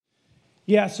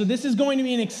Yeah, so this is going to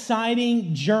be an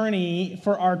exciting journey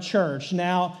for our church.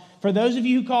 Now, for those of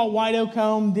you who call White Oak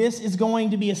home, this is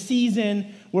going to be a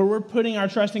season where we're putting our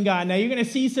trust in God. Now, you're going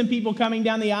to see some people coming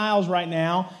down the aisles right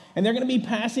now, and they're going to be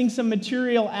passing some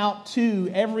material out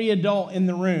to every adult in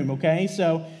the room, okay?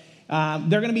 So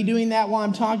they're going to be doing that while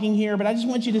I'm talking here, but I just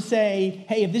want you to say,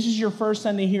 hey, if this is your first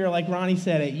Sunday here, like Ronnie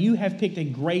said it, you have picked a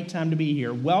great time to be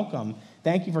here. Welcome.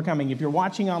 Thank you for coming. If you're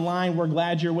watching online, we're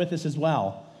glad you're with us as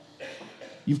well.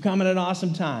 You've come at an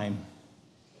awesome time.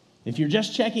 If you're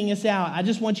just checking us out, I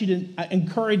just want you to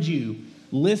encourage you,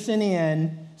 listen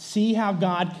in, see how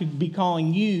God could be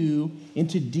calling you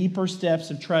into deeper steps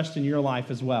of trust in your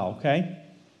life as well, okay?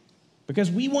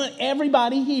 Because we want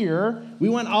everybody here, we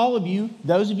want all of you,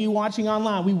 those of you watching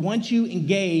online, we want you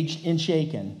engaged in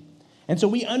Shaken. And so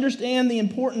we understand the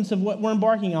importance of what we're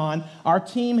embarking on. Our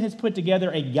team has put together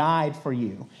a guide for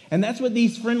you. And that's what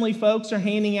these friendly folks are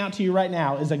handing out to you right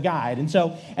now is a guide. And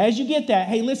so as you get that,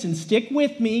 hey, listen, stick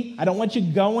with me. I don't want you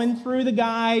going through the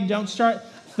guide. Don't start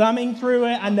thumbing through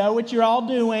it. I know what you're all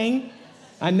doing.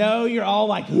 I know you're all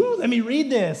like, ooh, let me read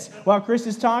this while Chris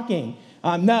is talking.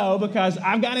 No, because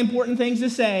I've got important things to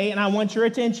say and I want your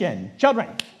attention. Children,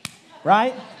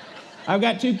 right? I've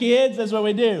got 2 kids. That's what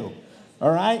we do.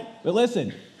 All right? But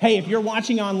listen, hey, if you're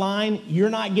watching online,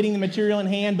 you're not getting the material in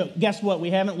hand, but guess what?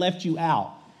 We haven't left you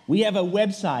out. We have a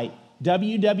website,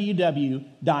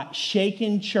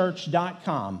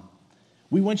 www.shakenchurch.com.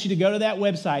 We want you to go to that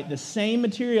website. The same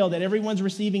material that everyone's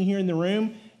receiving here in the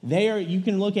room, you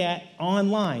can look at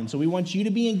online. So we want you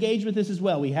to be engaged with this as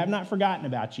well. We have not forgotten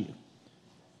about you.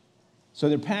 So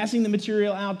they're passing the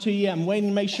material out to you. I'm waiting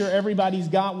to make sure everybody's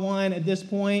got one at this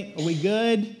point. Are we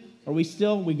good?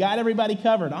 We got everybody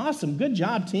covered. Awesome. Good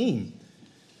job, team.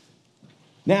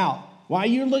 Now, while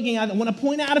you're looking at it, I want to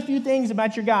point out a few things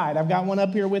about your guide. I've got one up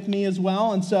here with me as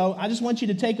well. And so I just want you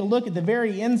to take a look at the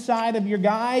very inside of your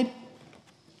guide.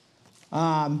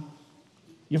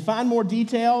 You'll find more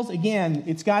details. Again,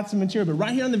 it's got some material. But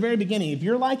right here in the very beginning, if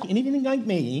you're like anything like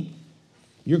me,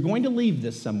 you're going to leave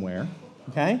this somewhere,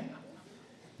 okay?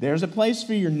 There's a place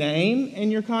for your name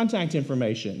and your contact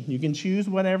information. You can choose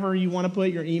whatever you want to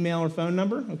put, your email or phone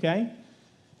number, okay?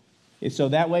 So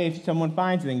that way, if someone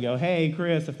finds it and go, hey,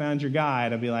 Chris, I found your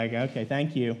guide, I'll be like, okay,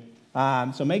 thank you.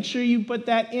 So make sure you put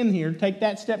that in here. Take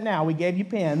that step now. We gave you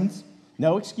pens.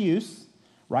 No excuse.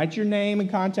 Write your name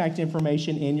and contact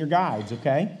information in your guides,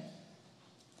 okay?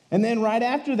 And then right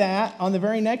after that, on the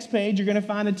very next page, you're going to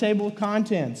find a table of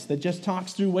contents that just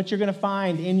talks through what you're going to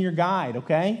find in your guide,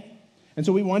 okay? And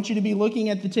so we want you to be looking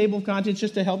at the table of contents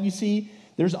just to help you see.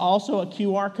 There's also a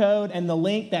QR code and the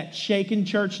link, that's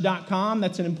shakenchurch.com.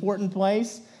 That's an important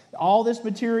place. All this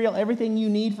material, everything you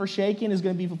need for Shaken is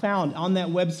going to be found on that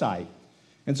website.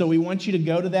 And so we want you to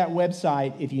go to that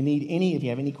website. If you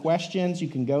have any questions, you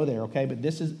can go there, okay? But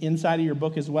this is inside of your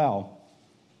book as well.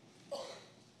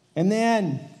 And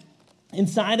then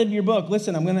inside of your book,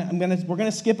 listen, we're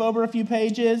gonna skip over a few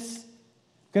pages,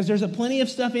 because there's plenty of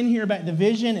stuff in here about the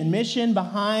vision and mission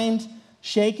behind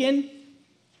Shaken.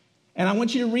 And I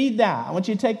want you to read that. I want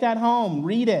you to take that home,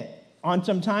 read it on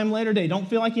some time later day. Don't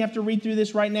feel like you have to read through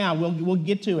this right now. We'll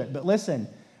get to it. But listen,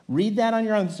 read that on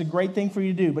your own. It's a great thing for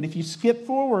you to do. But if you skip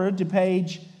forward to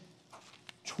page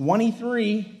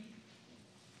 23,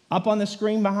 up on the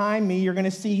screen behind me, you're going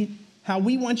to see how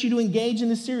we want you to engage in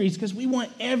this series, because we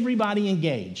want everybody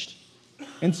engaged.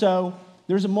 And so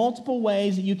there's multiple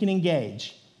ways that you can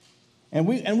engage. And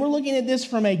we're looking at this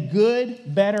from a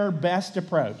good, better, best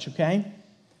approach, okay?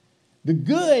 The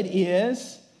good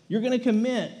is you're going to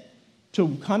commit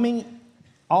to coming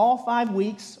all 5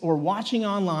 weeks or watching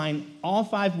online all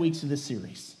 5 weeks of this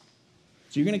series.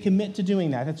 So you're going to commit to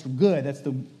doing that. That's good. That's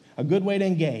a good way to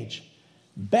engage.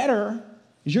 Better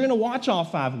is you're going to watch all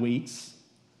 5 weeks,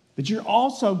 but you're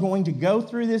also going to go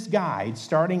through this guide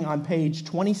starting on page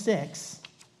 26,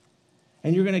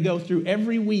 and you're going to go through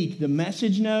every week the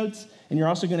message notes, and you're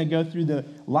also going to go through the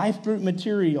life group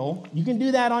material. You can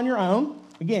do that on your own.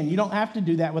 Again, you don't have to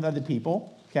do that with other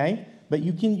people, okay? But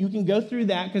you can go through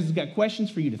that because it's got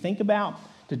questions for you to think about,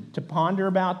 to ponder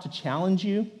about, to challenge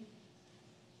you.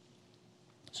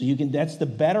 So that's the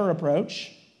better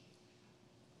approach.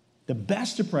 The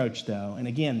best approach, though, and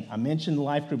again, I mentioned the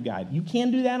life group guide. You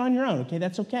can do that on your own, okay?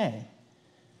 That's okay.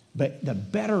 But the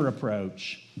better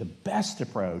approach, the best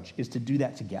approach, is to do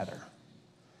that together.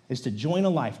 Is to join a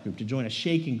life group, to join a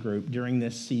Shaken group during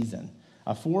this season.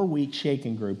 A 4-week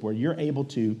Shaken group where you're able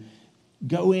to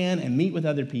go in and meet with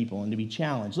other people and to be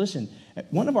challenged. Listen,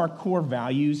 one of our core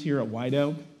values here at White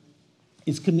Oak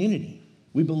is community.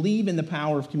 We believe in the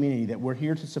power of community, that we're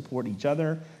here to support each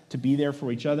other, to be there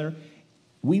for each other.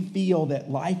 we feel that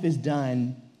life is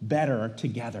done better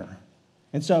together.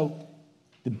 And so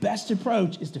the best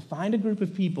approach is to find a group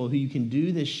of people who you can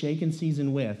do this shaken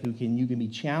season with, you can be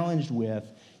challenged with,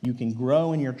 you can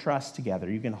grow in your trust together,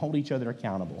 you can hold each other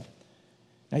accountable.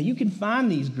 Now you can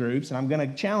find these groups, and I'm going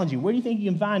to challenge you. Where do you think you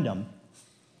can find them?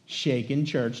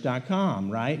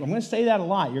 ShakenChurch.com, right? I'm going to say that a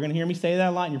lot. You're going to hear me say that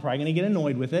a lot, and you're probably going to get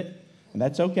annoyed with it, and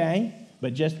that's okay.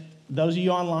 But just those of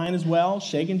you online as well,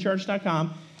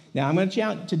 ShakenChurch.com. Now, I'm going to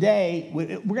challenge today, we're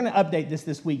going to update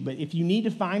this week, but if you need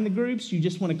to find the groups, you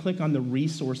just want to click on the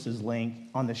resources link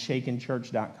on the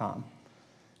shakenchurch.com.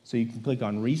 So you can click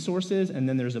on resources, and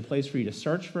then there's a place for you to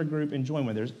search for a group and join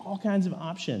one. There's all kinds of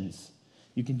options.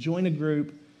 You can join a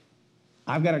group.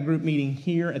 I've got a group meeting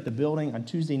here at the building on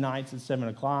Tuesday nights at 7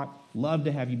 o'clock. Love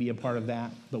to have you be a part of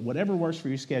that. But whatever works for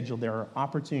your schedule, there are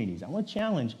opportunities. I want to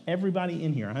challenge everybody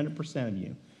in here, 100% of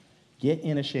you. Get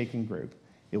in a Shaken group.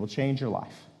 It will change your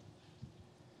life.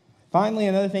 Finally,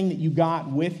 another thing that you got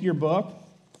with your book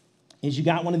is you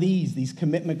got one of these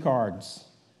commitment cards.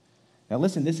 Now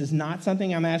listen, this is not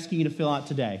something I'm asking you to fill out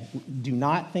today. Do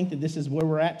not think that this is where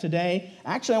we're at today.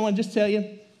 Actually, I want to just tell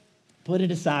you, put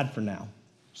it aside for now.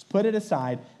 Just put it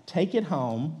aside, take it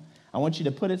home. I want you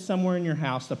to put it somewhere in your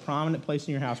house, the prominent place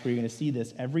in your house where you're going to see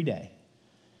this every day.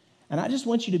 And I just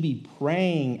want you to be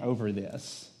praying over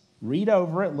this. Read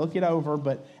over it, look it over,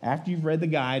 but after you've read the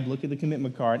guide, look at the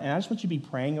commitment card. And I just want you to be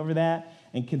praying over that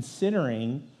and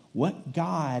considering what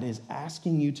God is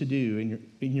asking you to do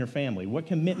in your family. What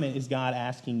commitment is God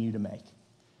asking you to make?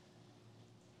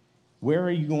 Where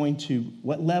are you going to,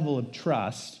 what level of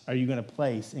trust are you going to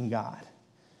place in God?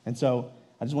 And so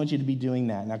I just want you to be doing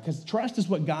that. Now, because trust is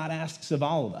what God asks of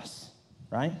all of us,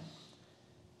 right?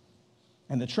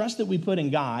 And the trust that we put in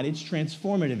God, it's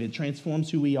transformative. It transforms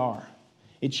who we are.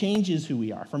 It changes who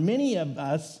we are. For many of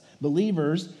us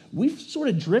believers, we've sort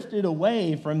of drifted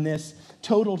away from this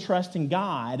total trust in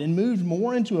God and moved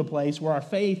more into a place where our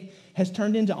faith has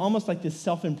turned into almost like this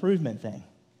self-improvement thing.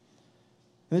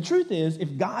 And the truth is,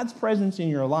 if God's presence in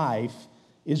your life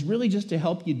is really just to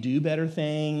help you do better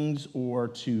things or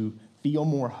to feel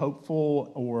more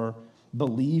hopeful or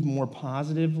believe more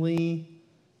positively,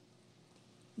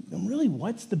 then really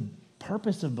what's the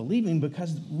purpose of believing?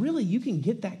 Because really you can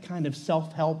get that kind of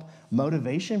self-help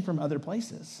motivation from other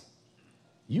places.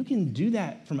 You can do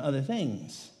that from other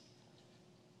things.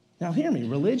 Now hear me,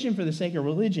 religion for the sake of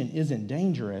religion isn't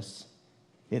dangerous.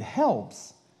 It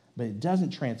helps, but it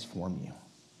doesn't transform you.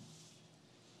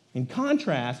 In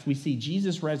contrast, we see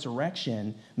Jesus'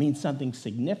 resurrection means something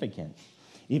significant.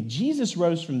 If Jesus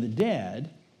rose from the dead,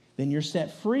 then you're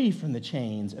set free from the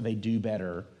chains of a do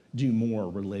better, do more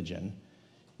religion.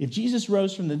 If Jesus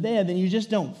rose from the dead, then you just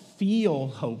don't feel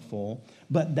hopeful,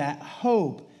 but that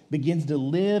hope begins to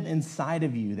live inside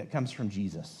of you that comes from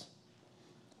Jesus.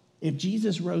 If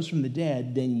Jesus rose from the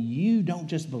dead, then you don't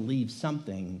just believe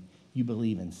something, you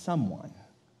believe in someone.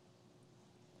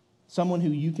 Someone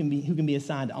who can be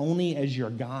assigned only as your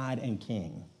God and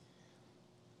King.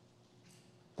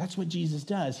 That's what Jesus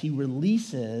does. He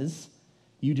releases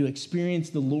you to experience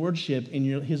the lordship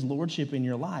his lordship in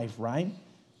your life, right?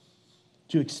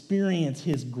 To experience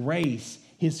his grace,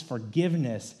 his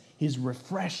forgiveness, his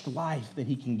refreshed life that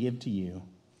he can give to you.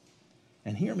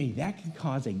 And hear me, that can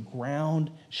cause a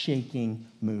ground-shaking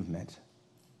movement.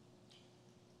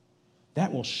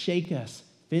 That will shake us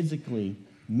physically,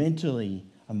 mentally,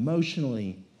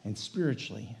 emotionally, and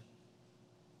spiritually.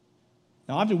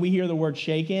 Now, often we hear the word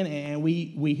shaken, and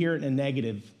we hear it in a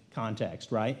negative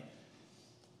context, right?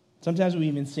 Sometimes we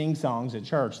even sing songs at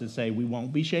church that say, we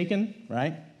won't be shaken,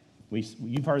 right?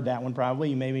 You've heard that one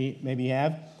probably, you maybe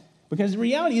have. Because the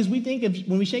reality is when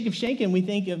we think of shaken, we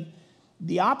think of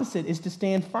the opposite is to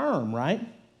stand firm, right?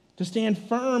 To stand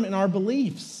firm in our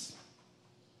beliefs.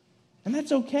 And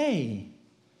that's okay.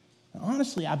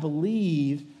 Honestly, I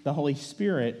believe the Holy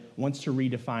Spirit wants to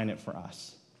redefine it for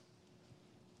us.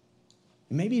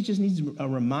 And maybe it just needs a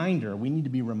reminder. We need to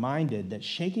be reminded that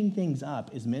shaking things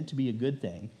up is meant to be a good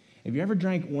thing. Have you ever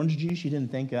drank orange juice you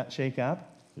didn't shake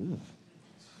up? Ooh.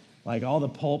 Like all the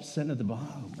pulp sitting at the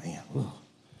bottom. Oh, man. Ooh.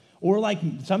 Or like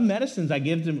some medicines I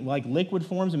give them, like liquid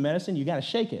forms of medicine, you got to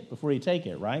shake it before you take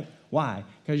it, right? Why?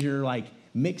 Because you're like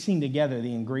mixing together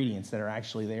the ingredients that are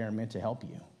actually there and meant to help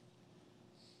you.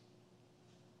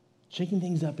 Shaking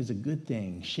things up is a good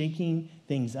thing. Shaking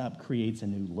things up creates a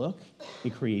new look.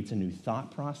 It creates a new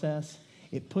thought process.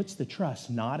 It puts the trust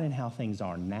not in how things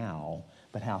are now,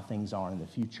 but how things are in the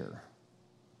future.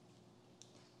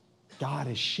 God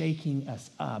is shaking us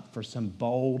up for some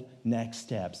bold next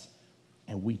steps,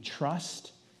 and we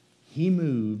trust, he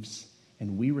moves,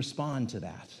 and we respond to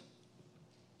that.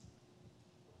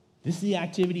 This is the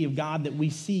activity of God that we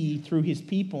see through his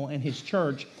people and his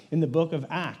church in the book of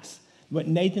Acts. What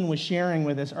Nathan was sharing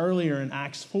with us earlier in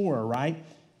Acts 4, right?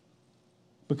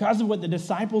 Because of what the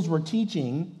disciples were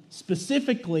teaching,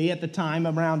 specifically at the time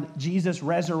around Jesus'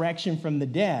 resurrection from the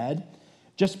dead,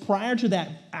 just prior to that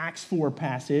Acts 4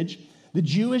 passage, the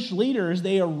Jewish leaders,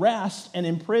 they arrest and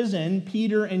imprison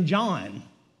Peter and John.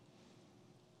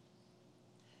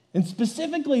 And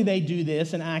specifically they do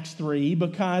this in Acts 3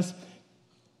 because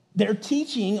they're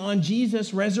teaching on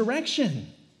Jesus' resurrection.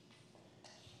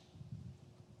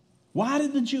 Why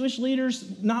did the Jewish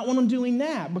leaders not want them doing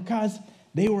that? Because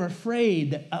they were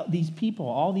afraid that all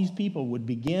these people would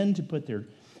begin to put their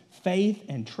faith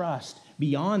and trust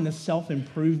beyond the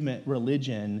self-improvement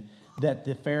religion that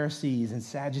the Pharisees and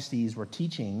Sadducees were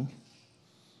teaching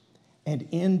and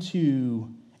into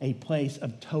a place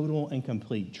of total and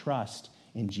complete trust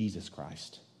in Jesus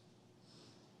Christ.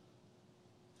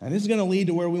 And this is going to lead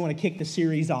to where we want to kick the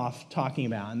series off talking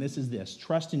about, and this is this: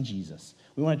 trust in Jesus.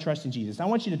 We want to trust in Jesus. I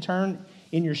want you to turn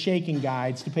in your shaking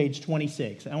guides to page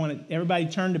 26. I want everybody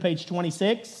turn to page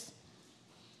 26.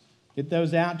 Get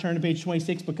those out, turn to page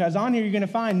 26, because on here you're going to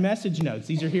find message notes.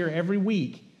 These are here every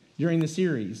week during the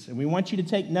series, and we want you to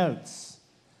take notes.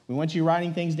 We want you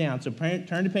writing things down. So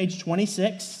turn to page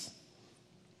 26.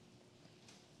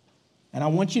 And I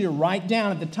want you to write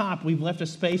down at the top, we've left a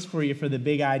space for you for the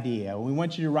big idea. We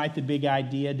want you to write the big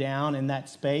idea down in that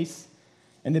space.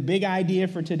 And the big idea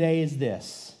for today is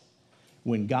this: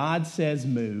 when God says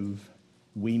move,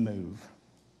 we move.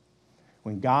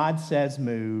 When God says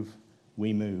move,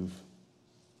 we move.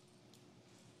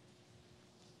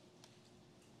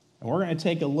 And we're going to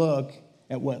take a look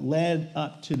at what led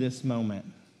up to this moment.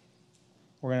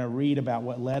 We're going to read about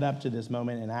what led up to this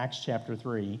moment in Acts chapter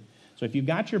 3. So if you've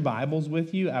got your Bibles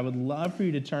with you, I would love for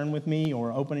you to turn with me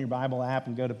or open your Bible app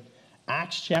and go to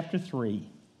Acts chapter 3.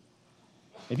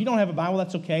 If you don't have a Bible,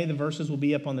 that's okay. The verses will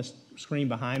be up on the screen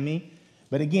behind me.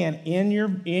 But again, in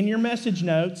your message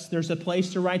notes, there's a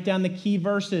place to write down the key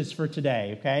verses for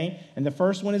today, okay? And the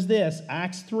first one is this: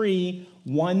 Acts 3,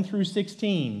 1 through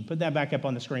 16. Put that back up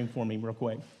on the screen for me real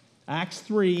quick. Acts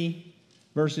 3,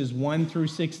 verses 1 through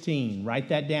 16. Write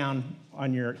that down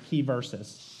on your key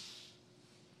verses,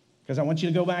 because I want you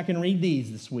to go back and read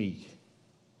these this week.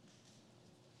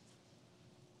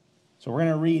 So we're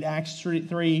going to read Acts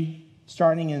 3,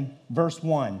 starting in verse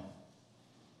 1.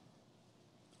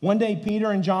 One day,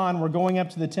 Peter and John were going up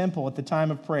to the temple at the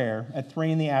time of prayer at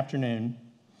 3 p.m.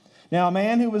 Now, a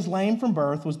man who was lame from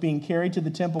birth was being carried to the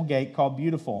temple gate called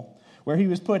Beautiful, where he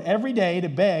was put every day to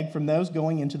beg from those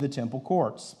going into the temple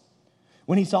courts.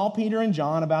 When he saw Peter and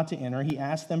John about to enter, he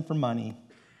asked them for money.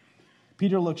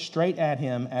 Peter looked straight at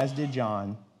him, as did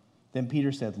John. Then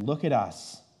Peter said, "Look at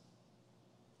us."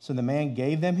 So the man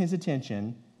gave them his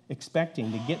attention,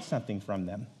 expecting to get something from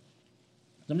them.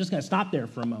 So I'm just going to stop there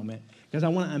for a moment, because I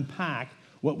want to unpack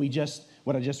what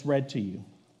I just read to you.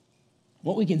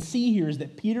 What we can see here is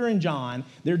that Peter and John,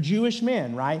 they're Jewish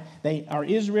men, right? They are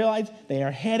Israelites. They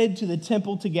are headed to the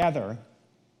temple together.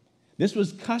 This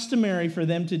was customary for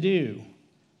them to do.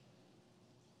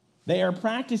 They are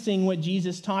practicing what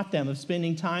Jesus taught them of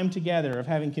spending time together, of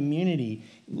having community.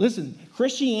 Listen,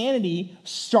 Christianity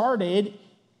started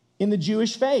in the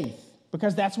Jewish faith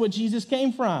because that's what Jesus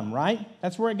came from, right?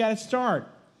 That's where it got its start.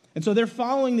 And so they're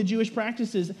following the Jewish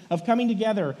practices of coming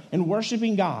together and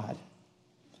worshiping God.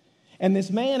 And this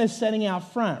man is sitting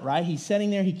out front, right? He's sitting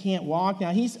there, he can't walk.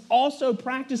 Now, he's also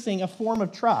practicing a form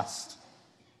of trust.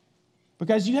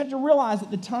 Because you have to realize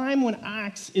at the time when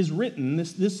Acts is written,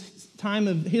 this time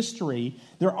of history,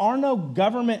 there are no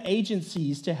government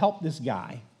agencies to help this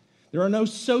guy. There are no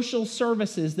social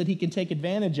services that he can take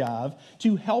advantage of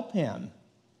to help him.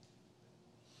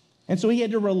 And so he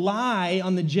had to rely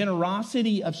on the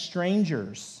generosity of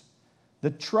strangers,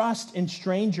 the trust in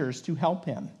strangers to help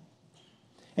him.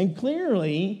 And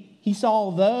clearly, he saw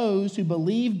those who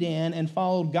believed in and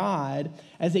followed God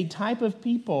as a type of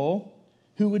people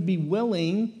who would be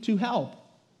willing to help.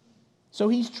 So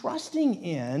he's trusting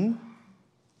in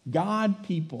God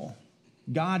people,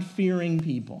 God-fearing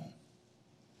people.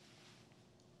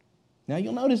 Now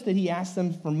you'll notice that he asked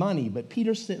them for money, but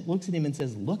Peter looks at him and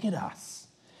says, "Look at us."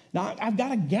 Now I've got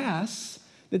to guess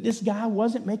that this guy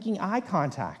wasn't making eye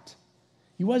contact.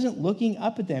 He wasn't looking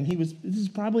up at them. This is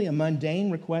probably a mundane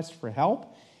request for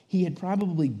help. He had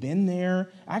probably been there.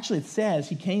 Actually, it says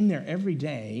he came there every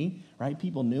day, right?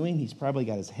 People knew him. He's probably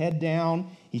got his head down.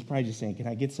 He's probably just saying, "Can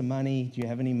I get some money? Do you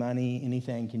have any money?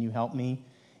 Anything? Can you help me?"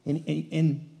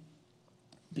 And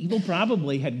people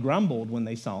probably had grumbled when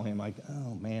they saw him, like,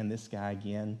 "Oh, man, this guy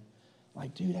again."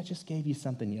 Like, "Dude, I just gave you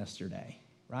something yesterday,"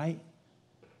 right?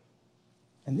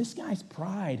 And this guy's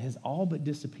pride has all but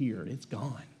disappeared. It's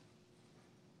gone.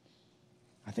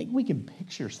 I think we can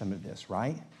picture some of this,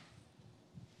 right?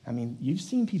 I mean, you've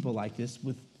seen people like this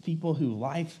with people who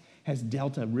life has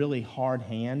dealt a really hard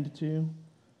hand to,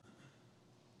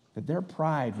 that their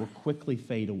pride will quickly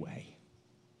fade away.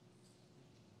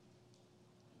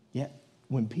 Yet,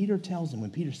 when Peter tells them, when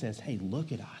Peter says, hey,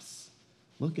 look at us,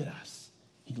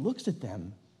 he looks at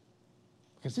them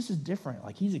because this is different.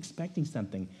 Like he's expecting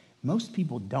something. Most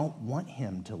people don't want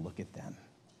him to look at them.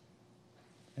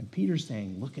 And Peter's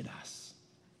saying, look at us.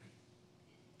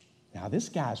 Now, this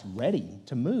guy's ready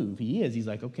to move. He is. He's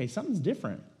like, okay, something's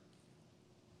different.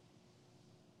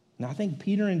 Now, I think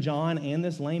Peter and John and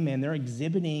this lame man, they're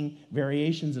exhibiting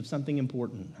variations of something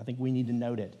important. I think we need to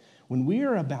note it. When we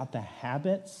are about the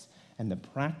habits and the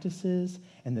practices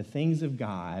and the things of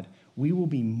God, we will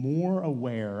be more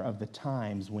aware of the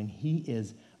times when he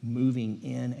is moving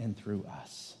in and through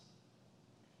us.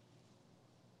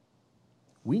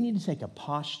 We need to take a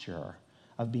posture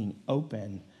of being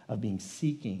open, of being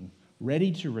seeking,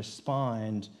 ready to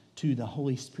respond to the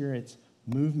Holy Spirit's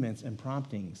movements and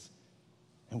promptings.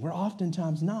 And we're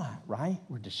oftentimes not, right?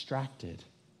 We're distracted.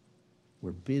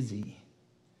 We're busy.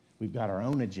 We've got our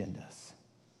own agendas.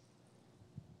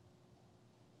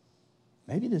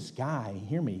 Maybe this guy,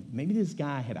 hear me, maybe this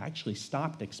guy had actually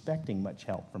stopped expecting much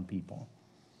help from people.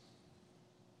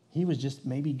 He was just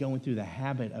maybe going through the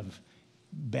habit of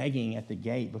begging at the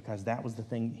gate because that was the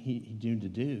thing he knew to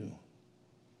do.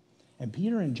 And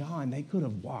Peter and John, they could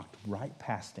have walked right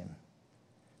past him.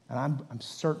 And I'm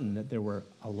certain that there were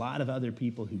a lot of other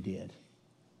people who did.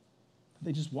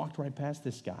 They just walked right past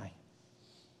this guy.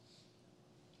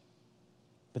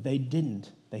 But they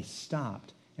didn't. They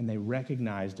stopped and they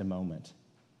recognized a moment.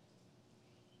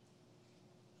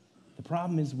 The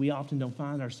problem is we often don't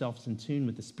find ourselves in tune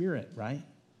with the Spirit, right?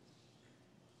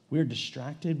 We're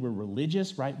distracted. We're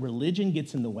religious, right? Religion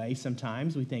gets in the way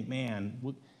sometimes. We think, man,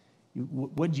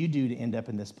 what'd you do to end up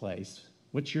in this place?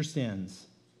 What's your sins?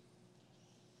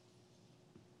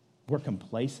 We're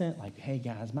complacent, like, hey,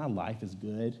 guys, my life is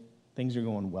good. Things are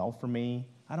going well for me.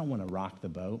 I don't want to rock the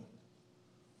boat.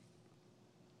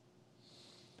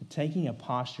 But taking a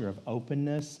posture of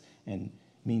openness and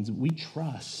means we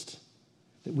trust,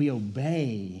 that we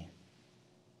obey,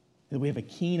 that we have a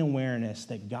keen awareness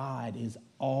that God is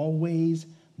always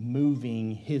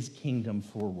moving his kingdom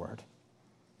forward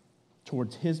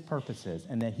towards his purposes,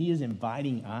 and that he is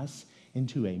inviting us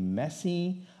into a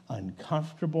messy,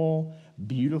 uncomfortable,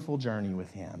 beautiful journey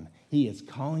with him. He is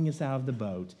calling us out of the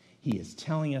boat. He is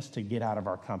telling us to get out of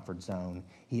our comfort zone.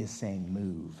 He is saying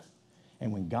move.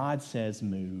 And when God says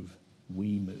move,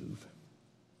 we move.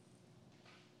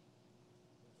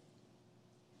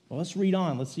 Well, let's read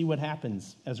on. Let's see what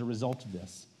happens as a result of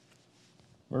this.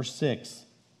 Verse 6.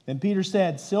 Then Peter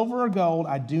said, silver or gold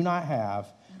I do not have,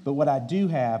 but what I do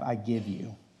have I give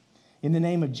you. In the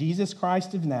name of Jesus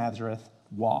Christ of Nazareth,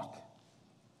 walk.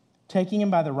 Taking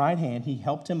him by the right hand, he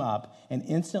helped him up, and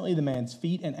instantly the man's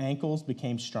feet and ankles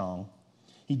became strong.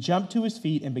 He jumped to his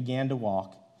feet and began to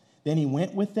walk. Then he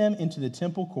went with them into the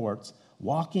temple courts,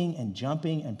 walking and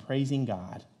jumping and praising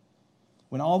God.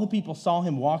 When all the people saw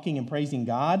him walking and praising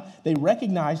God, they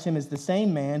recognized him as the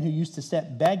same man who used to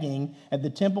sit begging at the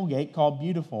temple gate called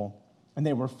Beautiful, and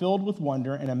they were filled with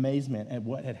wonder and amazement at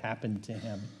what had happened to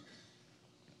him.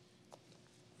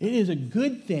 It is a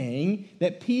good thing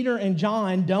that Peter and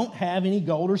John don't have any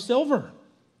gold or silver,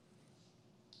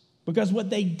 because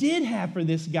what they did have for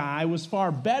this guy was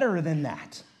far better than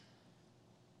that.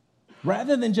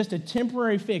 Rather than just a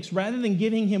temporary fix, rather than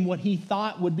giving him what he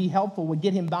thought would be helpful, would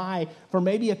get him by for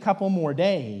maybe a couple more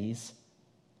days,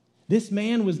 this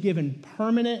man was given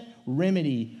permanent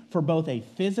remedy for both a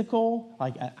physical,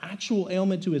 like an actual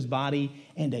ailment to his body,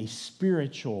 and a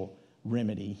spiritual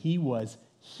remedy. He was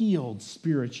healed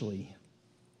spiritually.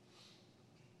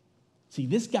 See,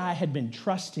 this guy had been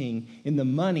trusting in the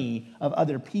money of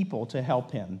other people to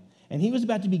help him, and he was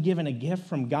about to be given a gift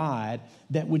from God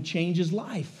that would change his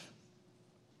life.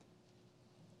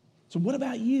 So what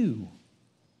about you?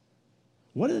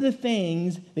 What are the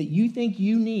things that you think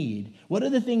you need? What are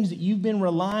the things that you've been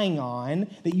relying on,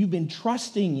 that you've been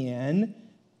trusting in,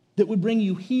 that would bring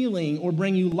you healing or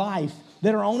bring you life,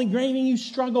 that are only bringing you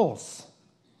struggles?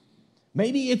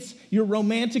 Maybe it's your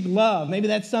romantic love. Maybe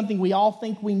that's something we all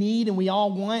think we need and we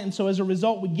all want, and so as a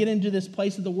result, we get into this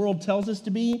place that the world tells us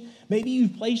to be. Maybe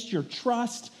you've placed your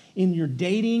trust in your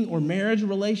dating or marriage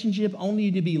relationship only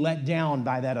to be let down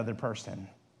by that other person.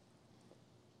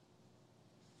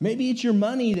 Maybe it's your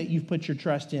money that you've put your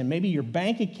trust in. Maybe your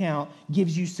bank account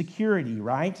gives you security,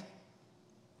 right?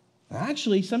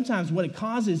 Actually, sometimes what it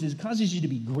causes is it causes you to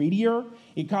be greedier.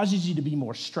 It causes you to be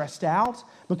more stressed out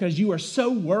because you are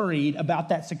so worried about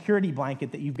that security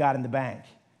blanket that you've got in the bank.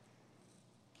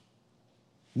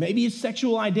 Maybe it's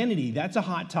sexual identity. That's a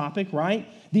hot topic, right?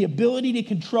 The ability to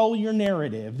control your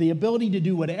narrative, the ability to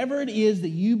do whatever it is that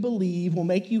you believe will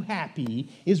make you happy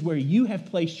is where you have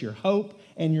placed your hope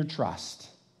and your trust.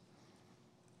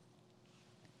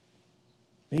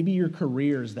 Maybe your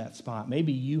career is that spot.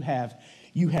 Maybe you have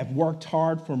worked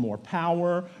hard for more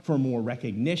power, for more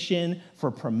recognition, for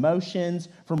promotions,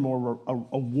 for more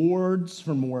awards,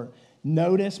 for more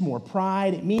notice, more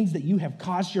pride. It means that you have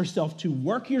caused yourself to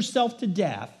work yourself to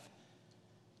death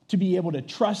to be able to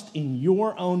trust in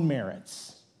your own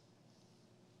merits.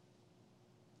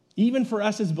 Even for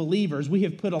us as believers, we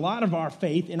have put a lot of our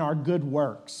faith in our good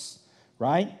works,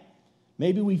 right?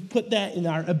 Maybe we've put that in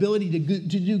our ability to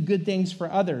do good things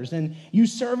for others. And you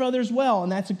serve others well,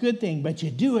 and that's a good thing, but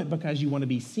you do it because you want to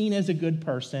be seen as a good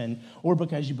person or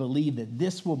because you believe that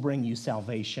this will bring you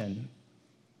salvation.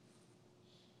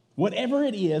 Whatever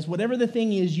it is, whatever the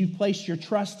thing is you've placed your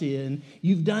trust in,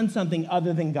 you've done something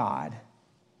other than God.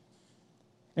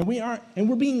 And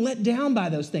we're being let down by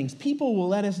those things. People will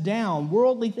let us down.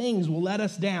 Worldly things will let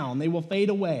us down. They will fade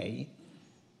away.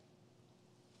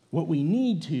 What we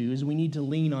need to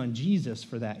lean on Jesus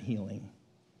for that healing.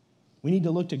 We need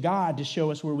to look to God to show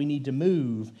us where we need to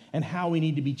move and how we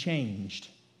need to be changed.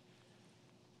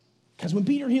 Because when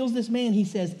Peter heals this man, he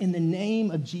says, in the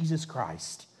name of Jesus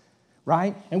Christ.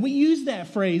 Right? And we use that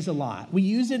phrase a lot. We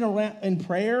use it in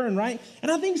prayer, and right?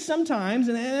 And I think sometimes,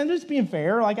 and I'm just being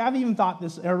fair, like I've even thought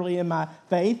this early in my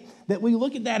faith, that we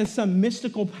look at that as some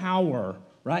mystical power,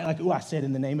 right? Like, oh, I said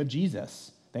in the name of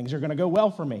Jesus, things are going to go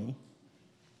well for me.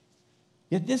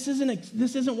 Yet this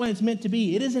isn't what it's meant to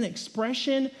be. It is an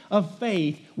expression of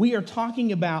faith. We are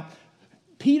talking about,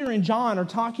 Peter and John are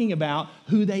talking about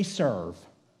who they serve.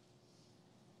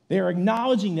 They are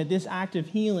acknowledging that this act of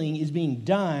healing is being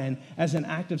done as an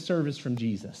act of service from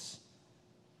Jesus.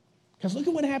 Because look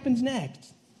at what happens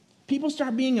next. People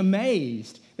start being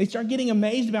amazed. They start getting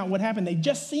amazed about what happened. They've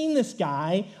just seen this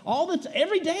guy.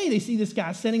 Every day they see this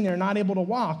guy sitting there not able to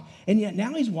walk. And yet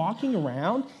now he's walking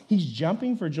around. He's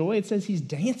jumping for joy. It says he's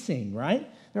dancing, right?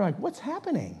 They're like, what's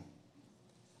happening?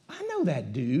 I know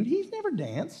that dude. He's never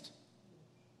danced.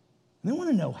 And they want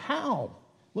to know how.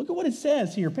 Look at what it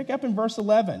says here. Pick up in verse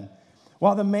 11.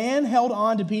 While the man held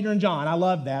on to Peter and John, I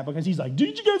love that because he's like,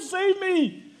 did you guys save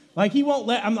me? Like he won't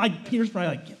let, I'm like, Peter's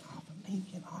probably like, get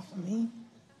off of me.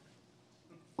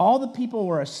 All the people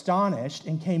were astonished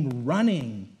and came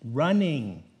running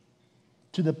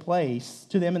to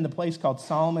them in the place called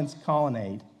Solomon's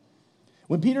Colonnade.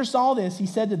 When Peter saw this, he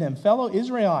said to them, fellow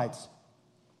Israelites,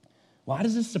 why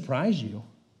does this surprise you?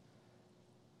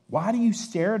 Why do you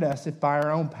stare at us if by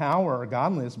our own power or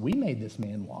godliness we made this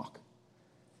man walk?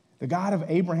 The God of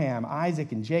Abraham,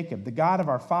 Isaac, and Jacob, the God of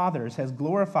our fathers, has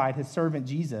glorified his servant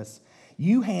Jesus.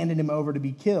 You handed him over to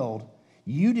be killed.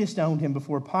 You disowned him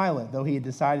before Pilate, though he had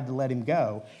decided to let him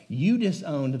go. You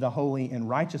disowned the holy and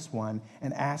righteous one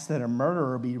and asked that a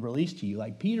murderer be released to you.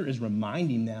 Like Peter is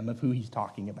reminding them of who he's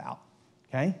talking about,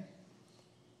 okay?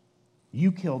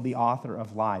 You killed the author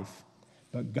of life,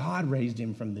 but God raised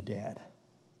him from the dead.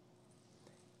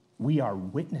 We are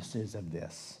witnesses of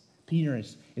this. Peter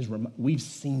we've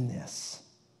seen this.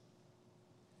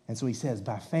 And so he says,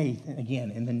 by faith, and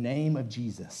again, in the name of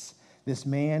Jesus, this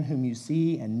man whom you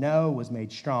see and know was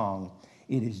made strong.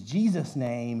 It is Jesus'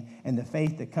 name and the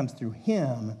faith that comes through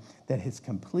him that has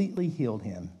completely healed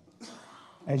him,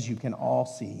 as you can all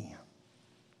see.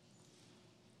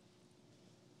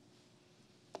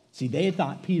 See, they had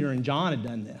thought Peter and John had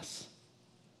done this.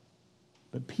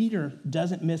 But Peter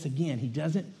doesn't miss again. He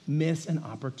doesn't miss an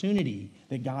opportunity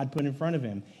that God put in front of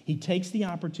him. He takes the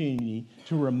opportunity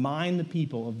to remind the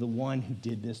people of the one who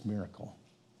did this miracle.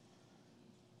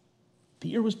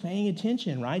 Peter was paying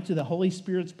attention, right, to the Holy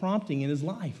Spirit's prompting in his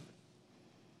life.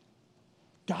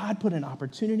 God put an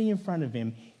opportunity in front of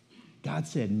him. God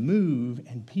said, move,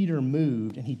 and Peter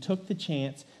moved, and he took the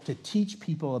chance to teach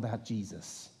people about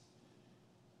Jesus.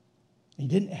 He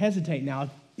didn't hesitate. Now,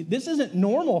 this isn't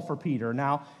normal for Peter.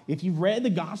 Now, if you've read the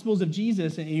Gospels of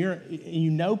Jesus and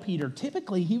you know Peter,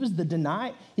 typically he was the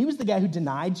guy who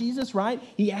denied Jesus, right?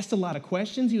 He asked a lot of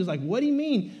questions. He was like, what do you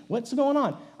mean? What's going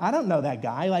on? I don't know that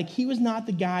guy. Like, he was not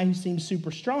the guy who seemed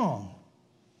super strong.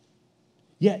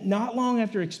 Yet, not long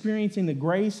after experiencing the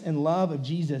grace and love of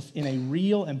Jesus in a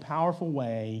real and powerful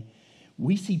way,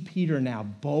 we see Peter now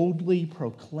boldly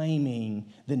proclaiming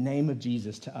the name of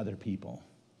Jesus to other people.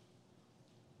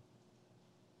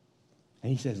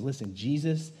 And he says, listen,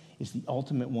 Jesus is the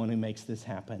ultimate one who makes this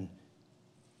happen.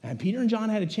 And Peter and John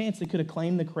had a chance. They could have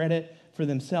claimed the credit for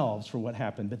themselves for what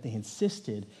happened, but they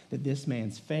insisted that this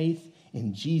man's faith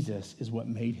in Jesus is what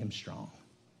made him strong.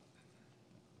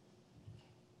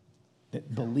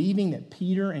 That believing that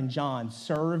Peter and John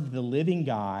served the living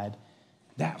God,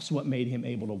 that's what made him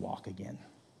able to walk again.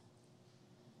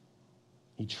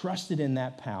 He trusted in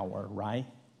that power, right?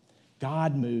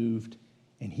 God moved,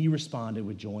 and he responded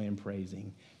with joy and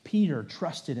praising. Peter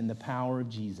trusted in the power of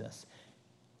Jesus.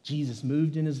 Jesus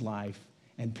moved in his life,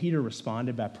 and Peter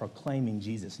responded by proclaiming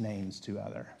Jesus' names to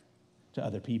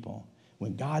other people.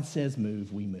 When God says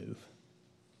move, we move.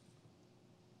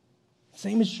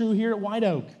 Same is true here at White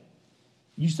Oak.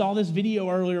 You saw this video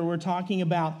earlier. We're talking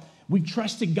about we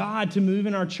trusted God to move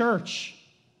in our church.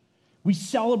 We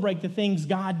celebrate the things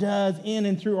God does in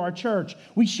and through our church.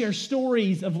 We share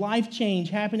stories of life change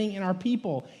happening in our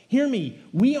people. Hear me,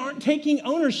 we aren't taking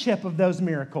ownership of those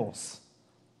miracles.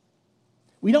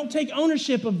 We don't take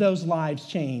ownership of those lives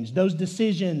changed, those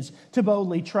decisions to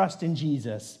boldly trust in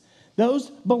Jesus. Those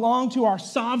belong to our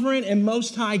sovereign and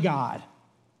most high God.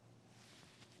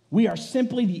 We are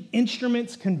simply the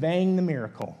instruments conveying the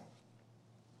miracle.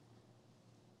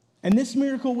 And this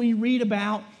miracle we read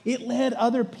about, it led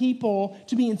other people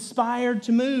to be inspired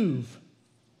to move.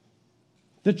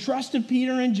 The trust of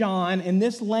Peter and John and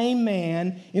this lame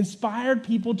man inspired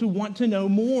people to want to know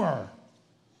more.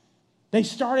 They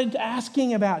started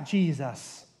asking about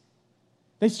Jesus.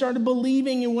 They started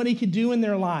believing in what he could do in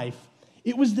their life.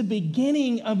 It was the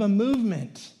beginning of a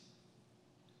movement.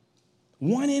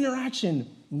 One interaction,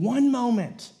 one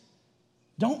moment.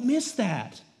 Don't miss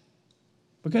that.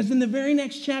 Because in the very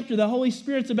next chapter, the Holy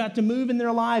Spirit's about to move in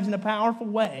their lives in a powerful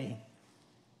way.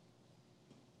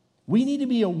 We need to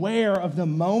be aware of the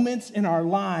moments in our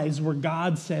lives where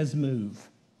God says move.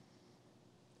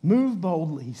 Move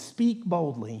boldly, speak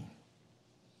boldly.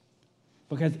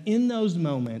 Because in those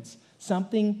moments,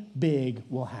 something big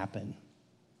will happen.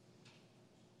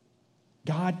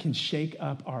 God can shake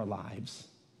up our lives.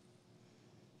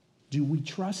 Do we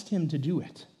trust him to do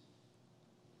it?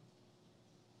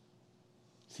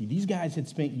 See, these guys had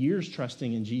spent years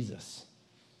trusting in Jesus.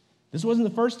 This wasn't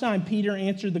the first time Peter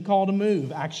answered the call to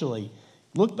move, actually.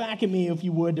 Look back at me, if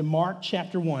you would, to Mark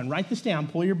chapter 1. Write this down.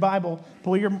 Pull your Bible,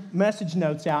 pull your message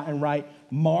notes out and write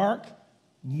Mark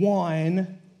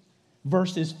 1,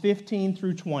 verses 15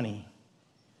 through 20.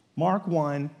 Mark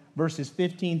 1, verses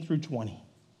 15 through 20.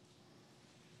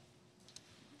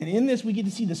 And in this, we get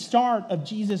to see the start of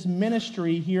Jesus'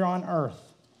 ministry here on earth.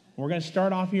 We're going to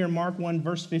start off here in Mark 1,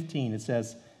 verse 15. It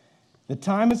says, "The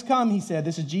time has come," he said.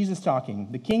 This is Jesus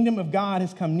talking. "The kingdom of God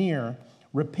has come near.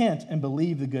 Repent and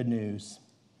believe the good news."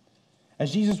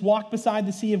 As Jesus walked beside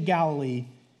the Sea of Galilee,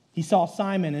 he saw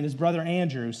Simon and his brother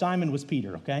Andrew. Simon was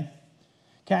Peter, okay?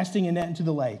 Casting a net into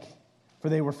the lake, for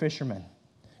they were fishermen.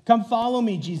 "Come follow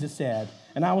me," Jesus said,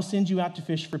 "and I will send you out to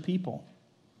fish for people."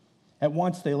 At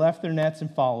once they left their nets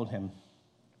and followed him.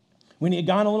 When he had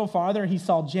gone a little farther, he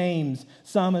saw James,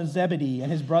 son of Zebedee,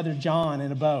 and his brother John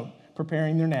in a boat,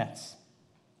 preparing their nets.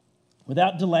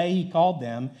 Without delay, he called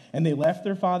them, and they left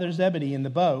their father Zebedee in the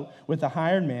boat with the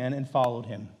hired man and followed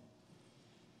him.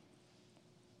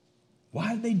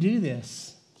 Why did they do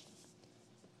this?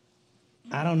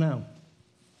 I don't know.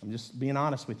 I'm just being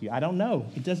honest with you. I don't know.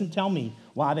 It doesn't tell me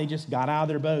why they just got out of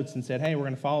their boats and said, hey, we're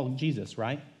going to follow Jesus,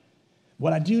 right?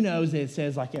 What I do know is that it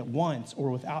says like at once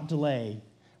or without delay,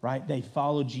 right? They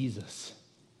followed Jesus.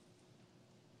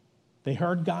 They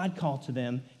heard God call to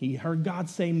them. He heard God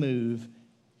say move,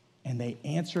 and they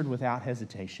answered without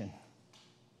hesitation.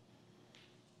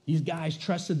 These guys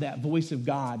trusted that voice of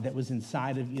God that was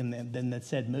inside of them that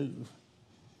said move.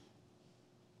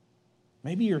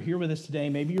 Maybe you're here with us today.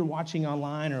 Maybe you're watching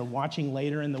online or watching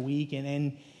later in the week,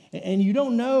 and you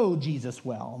don't know Jesus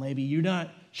well. Maybe you're not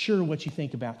sure what you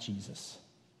think about Jesus.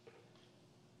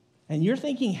 And you're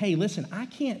thinking, hey, listen, I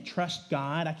can't trust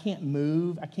God. I can't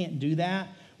move. I can't do that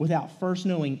without first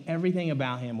knowing everything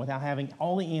about him, without having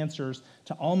all the answers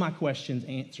to all my questions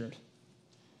answered.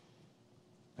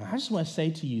 And I just want to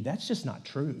say to you, that's just not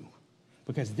true,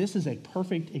 because this is a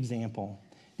perfect example.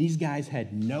 These guys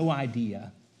had no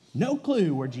idea, no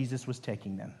clue where Jesus was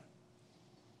taking them.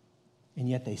 And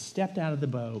yet they stepped out of the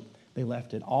boat. They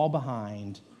left it all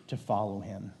behind to follow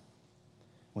him.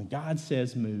 When God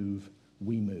says move,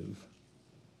 we move.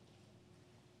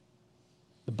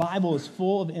 The Bible is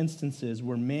full of instances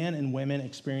where men and women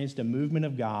experienced a movement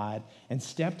of God and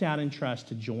stepped out in trust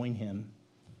to join him,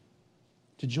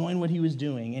 to join what he was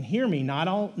doing. And hear me,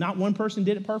 not one person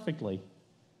did it perfectly.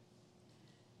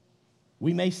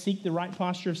 We may seek the right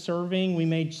posture of serving. We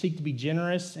may seek to be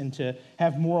generous and to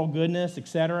have moral goodness,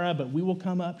 etc., but we will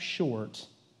come up short.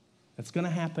 That's going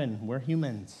to happen. We're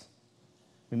humans.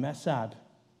 We mess up.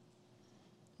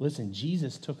 Listen,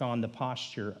 Jesus took on the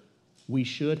posture we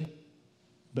should,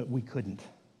 but we couldn't.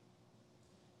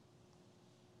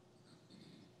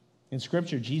 In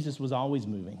Scripture, Jesus was always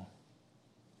moving.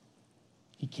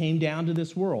 He came down to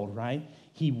this world, right?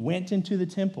 He went into the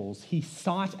temples. He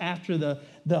sought after the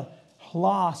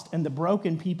lost and the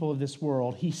broken people of this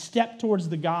world. He stepped towards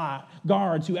the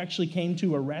guards who actually came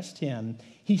to arrest him.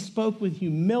 He spoke with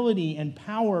humility and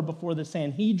power before the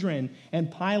Sanhedrin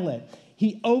and Pilate.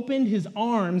 He opened his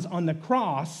arms on the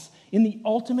cross in the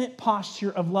ultimate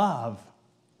posture of love.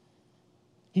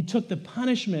 He took the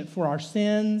punishment for our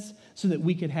sins so that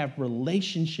we could have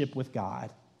relationship with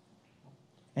God.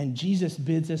 And Jesus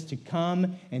bids us to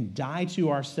come and die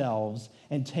to ourselves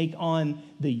and take on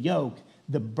the yoke,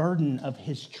 the burden of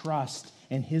his trust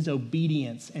and his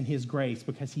obedience and his grace,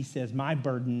 because he says, my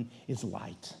burden is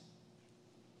light.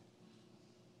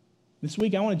 This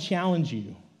week, I want to challenge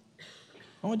you.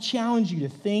 I want to challenge you to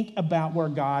think about where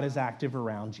God is active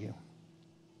around you.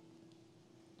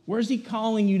 Where is he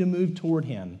calling you to move toward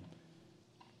him?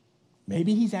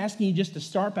 Maybe he's asking you just to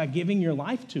start by giving your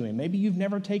life to him. Maybe you've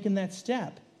never taken that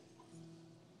step.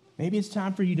 Maybe it's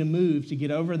time for you to move, to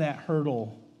get over that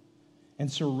hurdle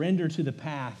and surrender to the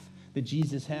path that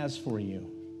Jesus has for you.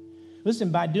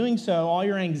 Listen, by doing so, all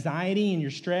your anxiety and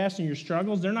your stress and your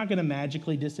struggles, they're not going to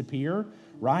magically disappear,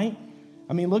 right?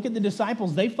 I mean, look at the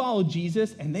disciples. They followed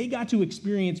Jesus, and they got to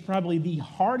experience probably the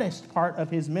hardest part of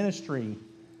his ministry.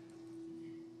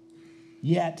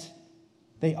 Yet,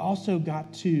 they also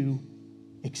got to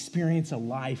experience a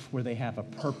life where they have a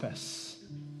purpose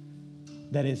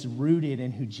that is rooted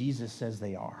in who Jesus says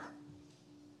they are.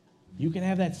 You can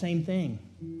have that same thing.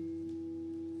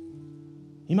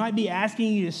 He might be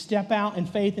asking you to step out in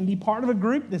faith and be part of a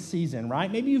group this season, right?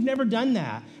 Maybe you've never done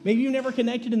that. Maybe you've never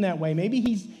connected in that way. Maybe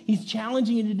he's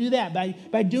challenging you to do that.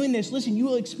 By doing this, listen, you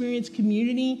will experience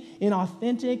community in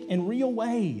authentic and real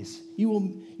ways. You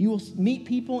will meet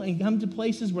people and come to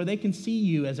places where they can see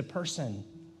you as a person.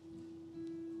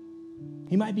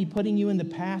 He might be putting you in the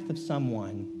path of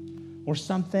someone or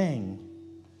something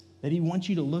that he wants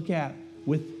you to look at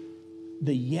with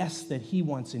the yes that he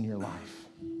wants in your life.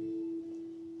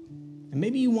 And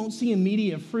maybe you won't see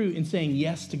immediate fruit in saying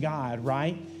yes to God,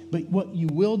 right? But what you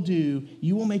will do,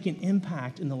 you will make an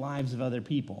impact in the lives of other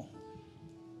people.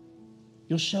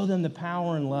 You'll show them the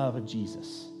power and love of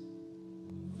Jesus.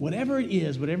 Whatever it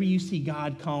is, whatever you see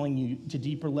God calling you to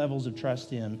deeper levels of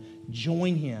trust in,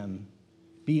 join him.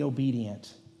 Be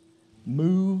obedient.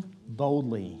 Move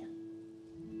boldly.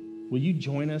 Will you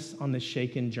join us on this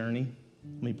shaken journey?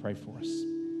 Let me pray for us.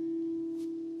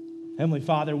 Heavenly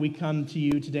Father, we come to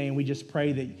you today and we just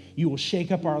pray that you will shake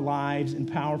up our lives in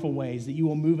powerful ways, that you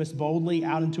will move us boldly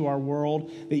out into our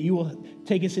world, that you will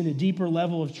take us into a deeper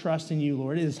level of trust in you,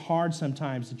 Lord. It is hard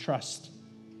sometimes to trust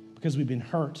because we've been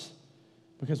hurt,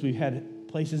 because we've had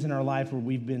places in our life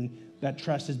where that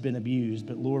trust has been abused.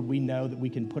 But Lord, we know that we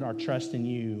can put our trust in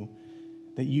you,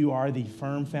 that you are the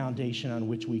firm foundation on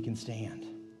which we can stand.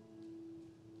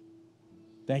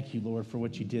 Thank you, Lord, for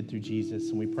what you did through Jesus.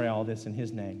 And we pray all this in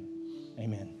his name.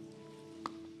 Amen.